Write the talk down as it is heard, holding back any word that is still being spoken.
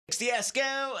It's the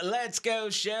Esko Let's Go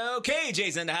show.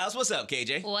 KJ's in the house. What's up,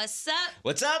 KJ? What's up?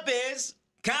 What's up is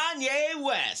Kanye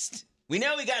West. We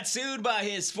know he got sued by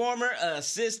his former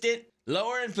assistant,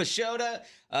 Lauren Pashota.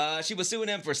 She was suing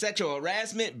him for sexual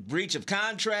harassment, breach of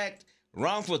contract,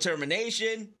 wrongful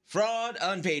termination, fraud,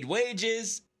 unpaid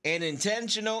wages, and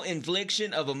intentional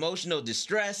infliction of emotional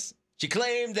distress. She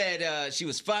claimed that she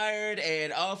was fired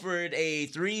and offered a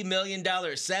 $3 million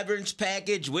severance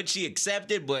package, which she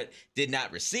accepted but did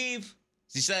not receive.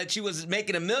 She said she was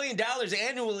making $1 million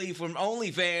annually from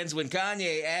OnlyFans when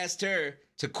Kanye asked her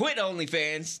to quit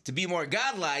OnlyFans to be more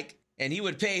godlike, and he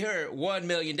would pay her $1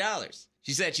 million.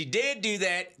 She said she did do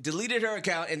that, deleted her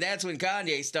account, and that's when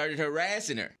Kanye started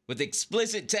harassing her with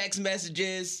explicit text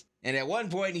messages, and at one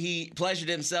point he pleasured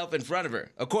himself in front of her,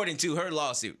 according to her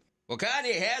lawsuit. Well,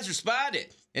 Kanye has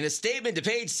responded. In a statement to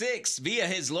Page 6 via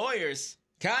his lawyers,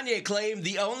 Kanye claimed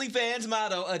the OnlyFans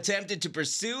model attempted to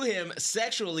pursue him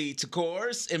sexually to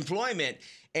coerce employment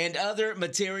and other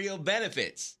material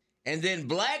benefits, and then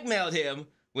blackmailed him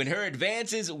when her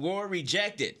advances were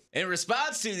rejected. In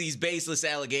response to these baseless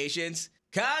allegations,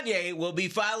 Kanye will be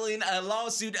filing a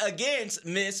lawsuit against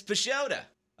Miss Pashota.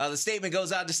 The statement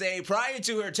goes on to say, prior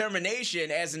to her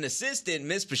termination as an assistant,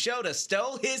 Ms. Pashota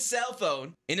stole his cell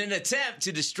phone in an attempt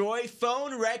to destroy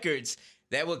phone records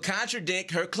that would contradict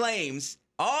her claims,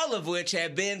 all of which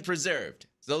have been preserved.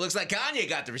 So it looks like Kanye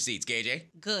got the receipts, KJ.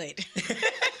 Good.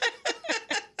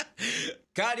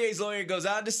 Kanye's lawyer goes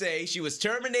on to say she was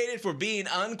terminated for being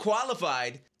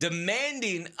unqualified,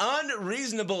 demanding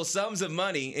unreasonable sums of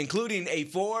money, including a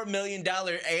 $4 million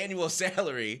annual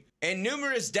salary, and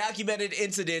numerous documented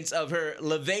incidents of her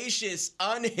lascivious,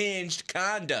 unhinged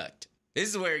conduct. This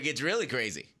is where it gets really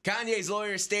crazy. Kanye's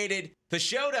lawyer stated,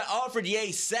 Pashota offered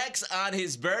Ye sex on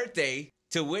his birthday,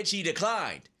 to which he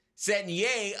declined, sent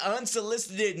Ye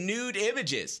unsolicited nude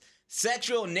images,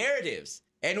 sexual narratives,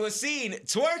 and was seen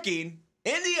twerking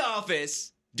in the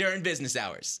office during business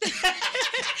hours.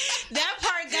 That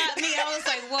part got me. I was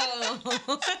like,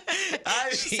 whoa.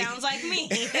 Sounds like me.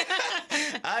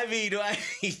 I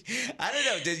don't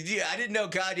know. I didn't know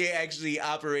Kanye actually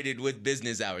operated with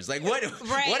business hours. Like, what are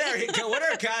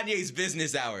Kanye's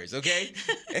business hours, okay?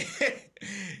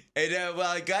 And,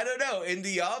 I don't know. In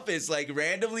the office, like,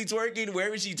 randomly twerking,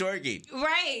 where was she twerking?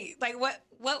 Right. Like, what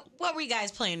were you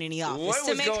guys playing in the office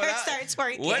to make her start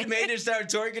twerking? What made her start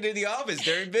twerking in the office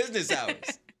during business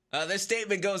hours? This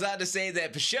statement goes on to say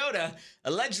that Pashota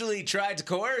allegedly tried to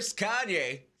coerce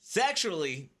Kanye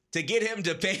sexually to get him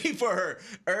to pay for her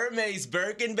Hermes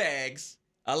Birkin bags,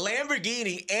 a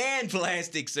Lamborghini, and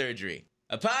plastic surgery.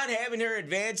 Upon having her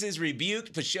advances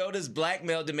rebuked, Pashota's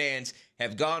blackmail demands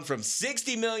have gone from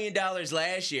 $60 million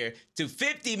last year to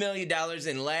 $50 million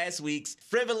in last week's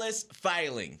frivolous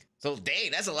filing. So,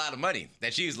 dang, that's a lot of money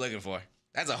that she was looking for.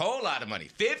 That's a whole lot of money.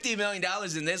 $50 million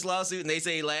in this lawsuit, and they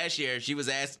say last year she was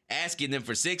asking them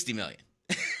for $60 million.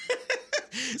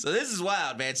 So this is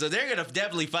wild, man. So they're going to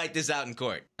definitely fight this out in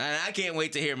court. And I can't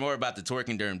wait to hear more about the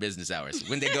twerking during business hours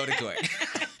when they go to court.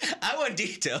 I want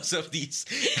details of the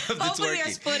Hopefully twerking.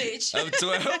 There's footage.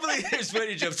 Hopefully there's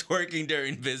footage of twerking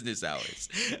during business hours.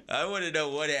 I want to know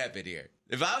what happened here.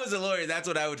 If I was a lawyer, that's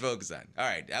what I would focus on. All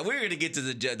right, we're going to get to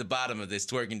the bottom of this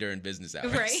twerking during business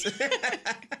hours. Right.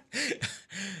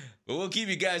 But we'll keep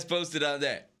you guys posted on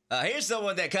that. Here's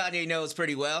someone that Kanye knows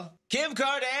pretty well. Kim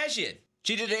Kardashian.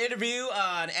 She did an interview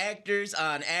on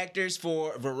Actors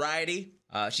for Variety.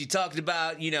 She talked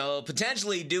about,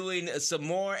 potentially doing some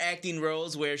more acting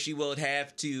roles where she would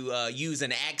have to use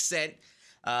an accent.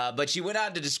 But she went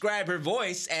on to describe her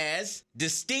voice as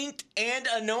distinct and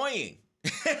annoying.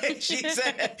 She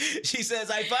says,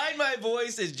 I find my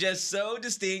voice is just so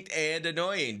distinct and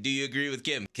annoying. Do you agree with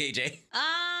Kim, KJ?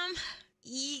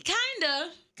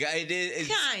 Kinda.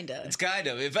 Kinda. It's kind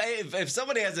of. If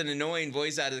somebody has an annoying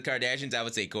voice out of the Kardashians, I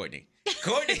would say Kourtney.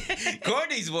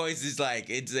 Kourtney's voice is like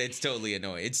it's totally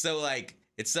annoying. It's so like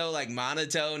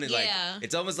monotone and like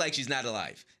it's almost like she's not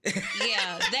alive.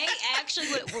 Yeah, they actually.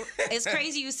 It's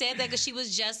crazy you said that because she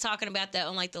was just talking about that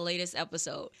on like the latest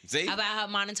episode. See? About her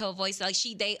monotone voice. Like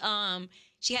she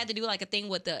had to do like a thing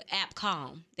with the app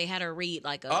Calm. They had her read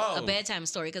like a bedtime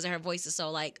story because her voice is so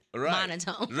like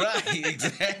monotone. Right,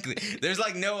 exactly. There's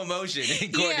like no emotion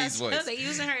in Kourtney's voice. They're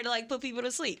using her to like put people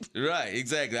to sleep. Right,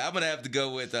 exactly. I'm gonna have to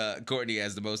go with Kourtney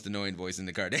as the most annoying voice in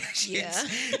the Kardashians. Yeah.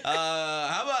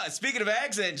 How about, speaking of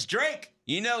accents, Drake?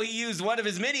 He used one of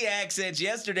his many accents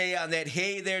yesterday on that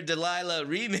Hey There Delilah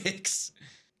remix.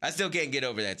 I still can't get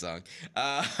over that song.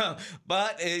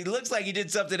 But it looks like he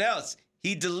did something else.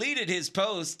 He deleted his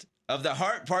post of the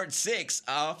Heart Part 6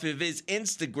 off of his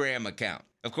Instagram account.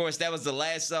 Of course, that was the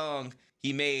last song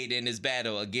he made in his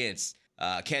battle against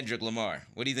Kendrick Lamar.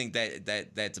 What do you think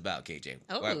that's about, KJ?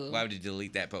 Why would he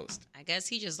delete that post? I guess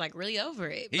he just like really over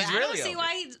it. He's but really I don't see over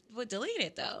why he would delete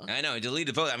it though. I know, he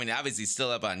deleted the post. I mean, obviously it's still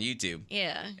up on YouTube.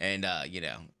 Yeah. And I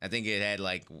think it had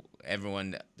like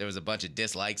there was a bunch of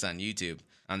dislikes on YouTube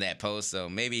on that post, so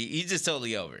maybe he's just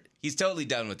totally over it. He's totally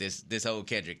done with this whole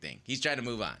Kendrick thing. He's trying to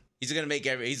move on. He's gonna make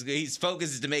his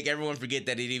focus is to make everyone forget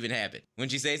that it even happened.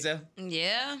 Wouldn't you say so?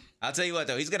 Yeah. I'll tell you what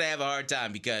though, he's gonna have a hard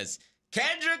time because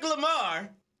Kendrick Lamar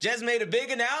just made a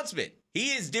big announcement.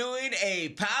 He is doing a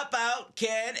pop-out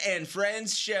Ken and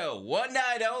Friends show, one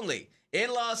night only,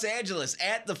 in Los Angeles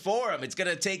at the Forum. It's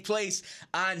gonna take place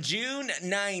on June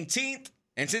 19th.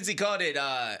 And since he called it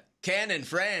Ken and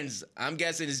Friends, I'm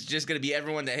guessing it's just gonna be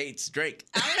everyone that hates Drake.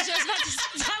 I was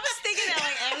thinking that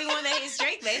like everyone that hates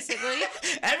Drake, basically.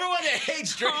 Everyone that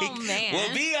hates Drake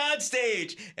will be on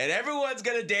stage, and everyone's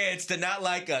gonna dance to Not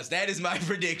Like Us. That is my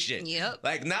prediction. Yep.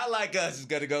 Like, Not Like Us is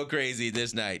gonna go crazy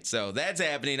this night. So that's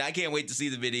happening. I can't wait to see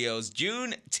the videos.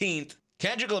 June 10th,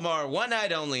 Kendrick Lamar, one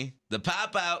night only. The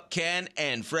pop-out Ken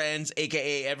and Friends,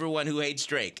 a.k.a. everyone who hates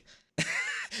Drake.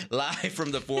 Live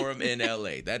from the Forum in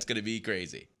LA. That's going to be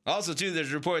crazy. Also, too,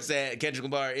 there's reports that Kendrick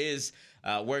Lamar is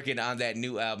working on that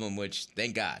new album, which,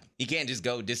 thank God. He can't just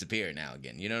go disappear now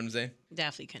again. You know what I'm saying?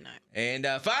 Definitely cannot. And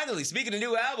finally, speaking of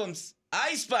new albums,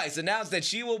 Ice Spice announced that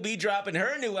she will be dropping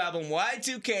her new album,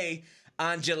 Y2K,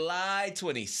 on July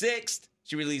 26th.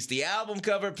 She released the album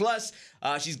cover, plus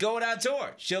she's going on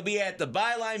tour. She'll be at the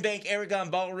Byline Bank Aragon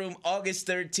Ballroom August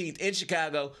 13th in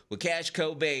Chicago with Cash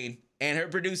Cobain and her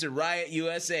producer, Riot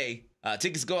USA.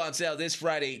 Tickets go on sale this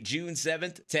Friday, June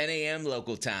 7th, 10 a.m.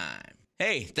 local time.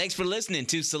 Hey, thanks for listening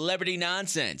to Celebrity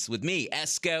Nonsense with me,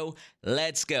 Esko.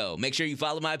 Let's go. Make sure you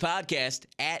follow my podcast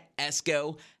at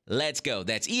Esko. Let's go.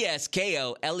 That's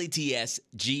ESKOLETSGO.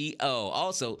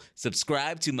 Also,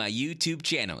 subscribe to my YouTube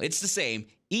channel. It's the same,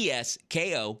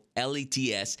 ESKOLETSGO,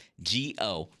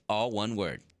 all one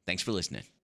word. Thanks for listening.